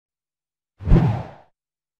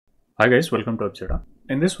Hi guys, welcome to Upsida.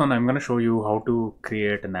 In this one, I'm going to show you how to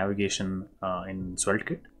create a navigation in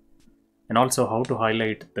Sveltekit and also how to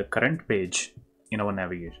highlight the current page in our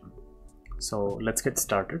navigation. So let's get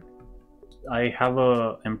started. I have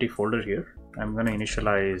a empty folder here. I'm going to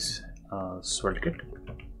initialize Sveltekit.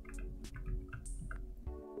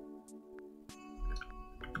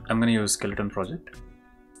 I'm going to use skeleton project.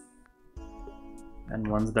 And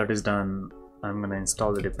once that is done, I'm going to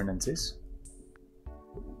install the dependencies.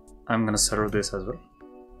 I'm going to serve this as well.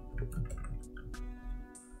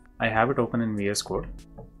 I have it open in VS Code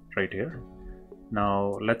right here.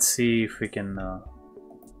 Now let's see if we can,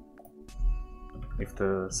 if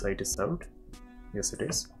the site is served. Yes, it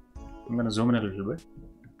is. I'm going to zoom in a little bit.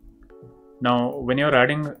 Now, when you're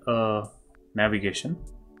adding navigation,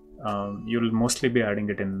 you'll mostly be adding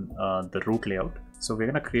it in the root layout. So we're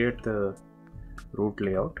going to create the root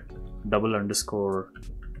layout,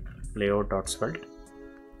 _layout.svelte.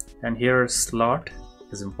 And here slot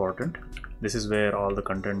is important. This is where all the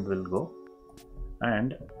content will go.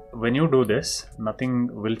 And when you do this,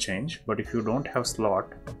 nothing will change. But if you don't have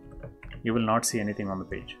slot, you will not see anything on the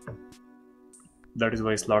page. That is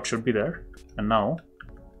why slot should be there. And now,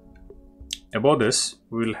 above this,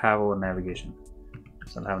 we will have our navigation.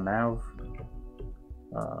 So I'll have nav,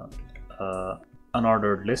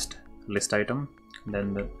 unordered list item,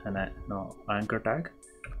 then the anchor tag.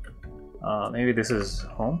 Maybe this is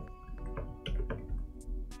home,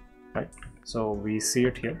 right? So we see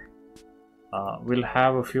it here. We'll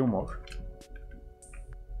have a few more.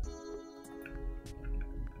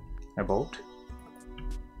 About,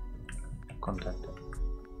 contact,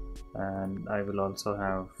 and I will also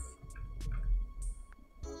have.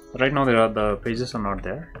 Right now the pages are not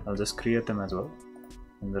there. I'll just create them as well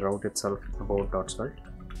in the route itself, about.svelte,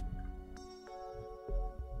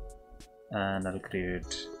 and I'll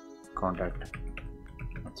create contact.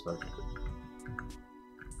 That's right.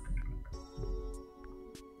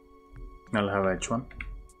 I'll have h1.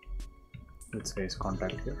 It says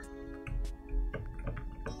contact here,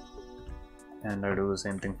 and I do the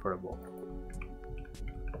same thing for above.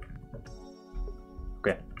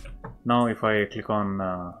 Okay. Now, if I click on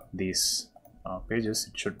these pages,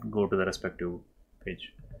 it should go to the respective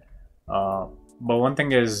page. But one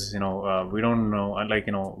thing is, we don't know.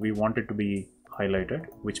 We want it to be highlighted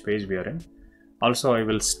which page we are in. Also, I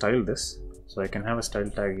will style this, so I can have a style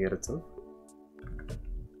tag here itself.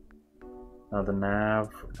 Now the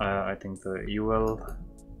nav, I think the UL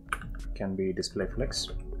can be display flex,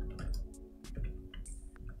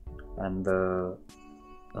 and the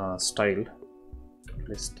style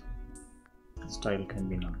list style can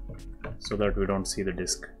be none, so that we don't see the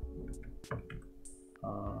disk.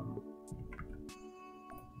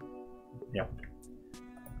 Yeah.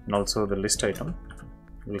 And also the list item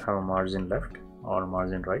will have a margin left or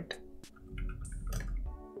margin right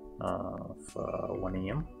of 1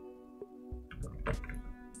 em,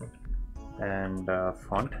 and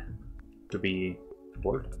font to be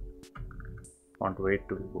bold, font weight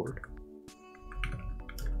to be bold,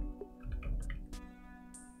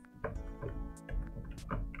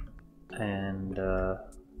 and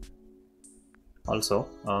also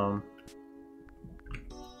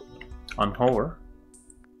on hover,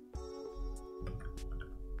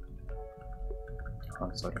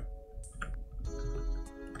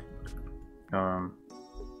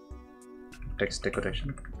 text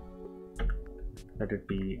decoration, let it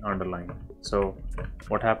be underlined. So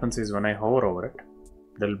what happens is when I hover over it,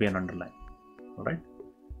 there will be an underline. All right.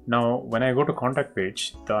 Now when I go to contact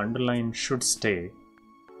page, the underline should stay,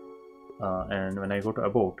 and when I go to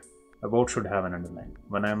about should have an underline.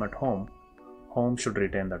 When I am at home should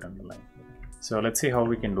retain that underline. So let's see how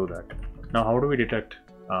we can do that. Now, how do we detect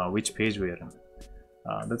which page we are in?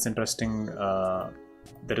 That's interesting.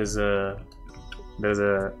 There is a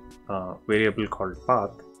variable called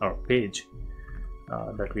path or page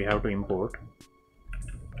that we have to import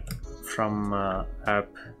from app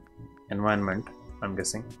environment. I'm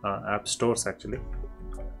guessing app stores actually.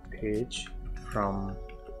 Page from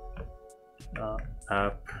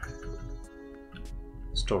app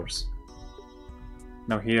stores.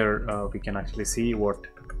 Now here we can actually see what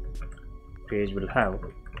page will have.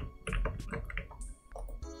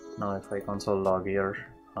 Now if I console log here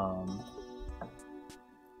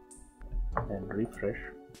and refresh.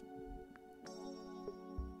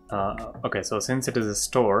 Okay, so since it is a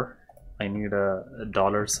store, I need a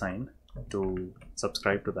 $sign to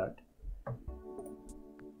subscribe to that.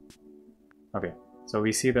 Okay, so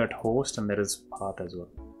we see that host and there is path as well.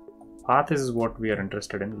 Path is what we are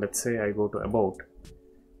interested in. Let's say I go to about,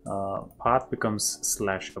 path becomes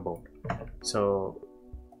 /about. So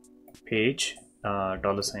page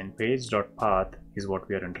 $page.path is what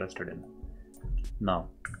we are interested in. Now,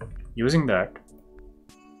 using that,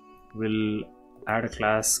 we'll add a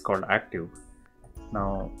class called active.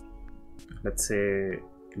 Now, let's say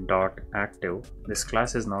 .active. This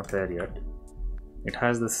class is not there yet. It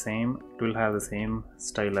has the same. It will have the same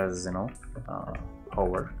style as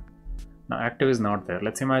hover. Now, active is not there.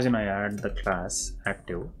 Let's imagine I add the class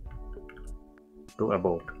active to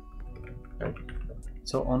about. Right?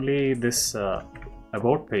 So only this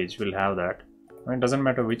about page will have that. It doesn't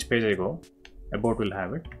matter which page I go, about will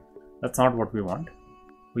have it. That's not what we want.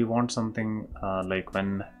 We want something like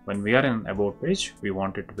when we are in about page, we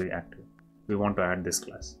want it to be active. We want to add this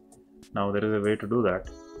class. Now there is a way to do that.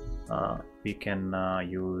 We can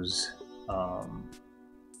use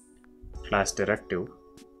class directive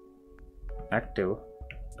active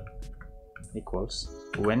equals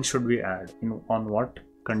when should we add, on what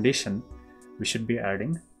condition we should be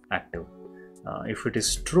adding active. If it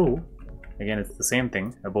is true, again it's the same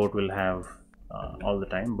thing, about will have all the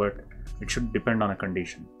time, but it should depend on a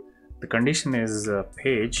condition. The condition is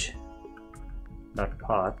page dot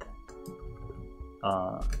path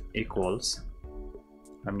equals,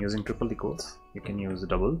 I'm using triple equals, you can use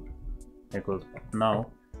double equals.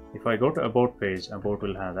 Now if I go to about page, about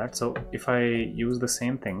will have that. So if I use the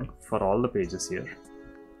same thing for all the pages here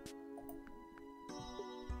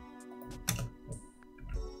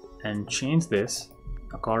and change this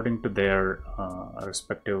according to their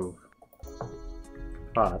respective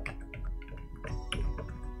path,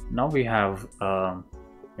 now we have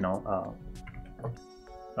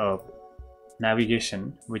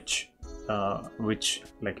navigation which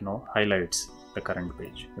highlights the current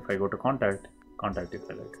page. If I go to contact is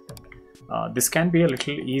highlighted. This can be a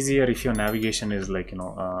little easier if your navigation is in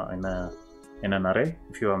an array,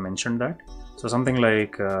 if you have mentioned that. So something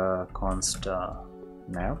like const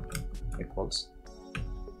nav equals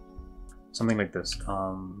something like this,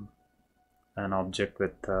 an object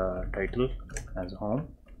with title as home,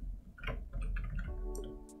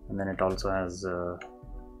 and then it also has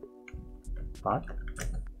path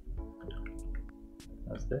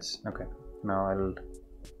as this. Okay, now I'll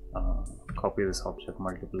copy this object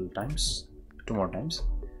multiple times, 2 more times,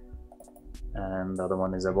 and the other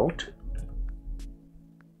one is about.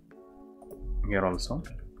 Here also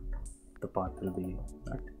the path will be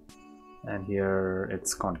that, and here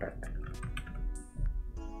it's contact,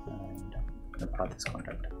 and the path is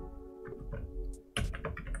contact.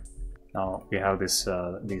 Now we have this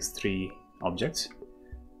these 3 objects.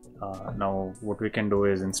 Now what we can do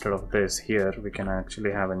is, instead of this here, we can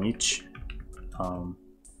actually have an each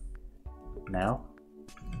now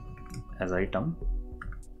as item,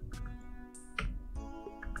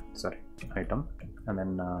 and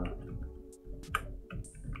then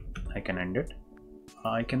I can end it.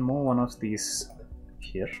 I can move one of these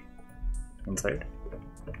here inside.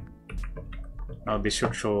 Now this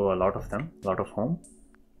should show a lot of them, a lot of home.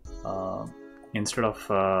 Instead of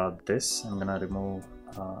this, I'm gonna remove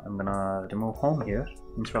home here.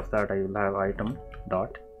 Instead of that, I will have item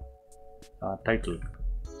dot title,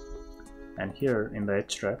 and here in the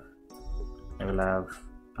href I will have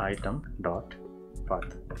item dot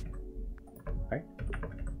path. Right,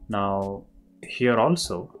 now here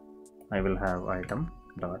also I will have item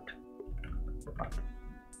dot path,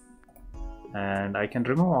 and I can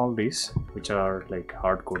remove all these which are like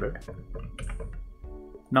hard coded.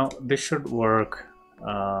 Now this should work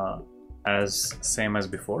as same as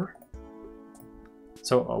before.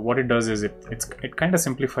 So what it does is it kind of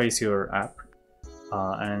simplifies your app,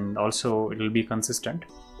 and also it will be consistent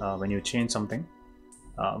when you change something.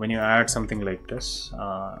 When you add something like this,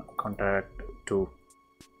 contact to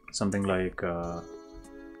something like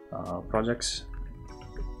projects,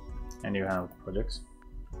 and you have projects,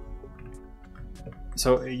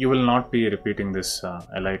 so you will not be repeating this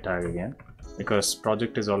li tag again, because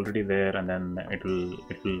project is already there, and then it'll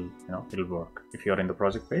work. If you are in the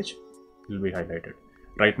project page, it will be highlighted.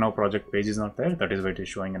 Right now project page is not there, that is why it is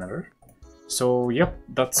showing an error. So yep,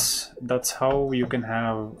 that's how you can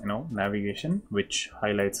have navigation which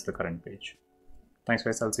highlights the current page. Thanks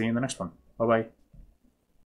guys, I'll see you in the next one. Bye bye.